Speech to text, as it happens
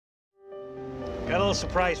little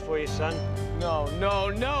surprise for you, son. No, no,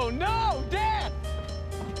 no, no, Dad!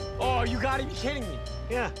 Oh, you gotta be kidding me.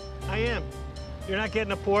 Yeah, I am. You're not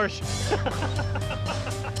getting a Porsche.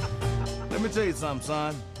 Let me tell you something,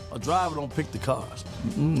 son. A driver don't pick the cars.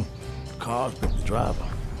 Cars pick the driver.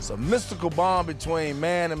 It's a mystical bond between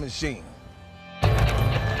man and machine.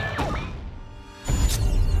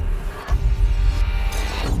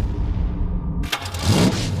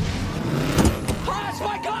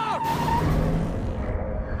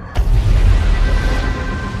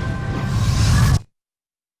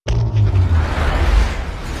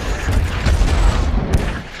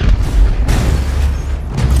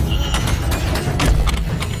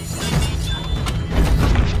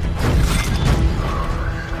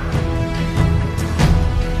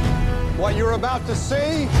 What you're about to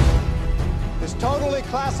see is totally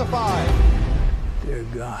classified. Dear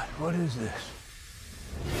God, what is this?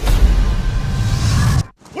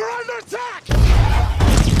 We're under attack!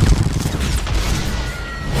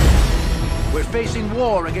 We're facing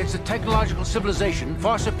war against a technological civilization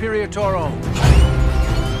far superior to our own.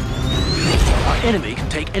 Our enemy can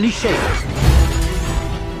take any shape.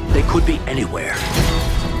 They could be anywhere.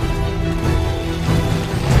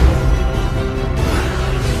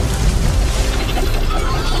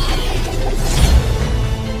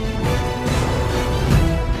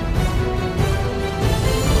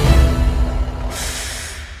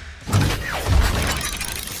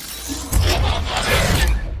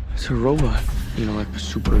 It's a robot. You know, like a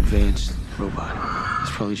super advanced robot.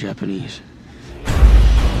 It's probably Japanese.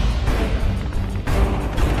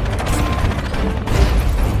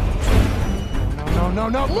 No, no,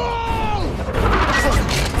 no, no!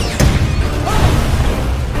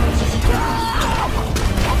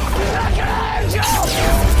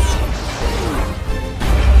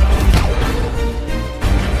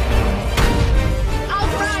 I'll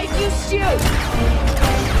drive, you shoot!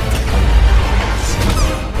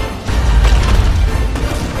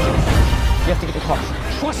 You have to get the car.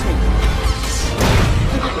 Trust me.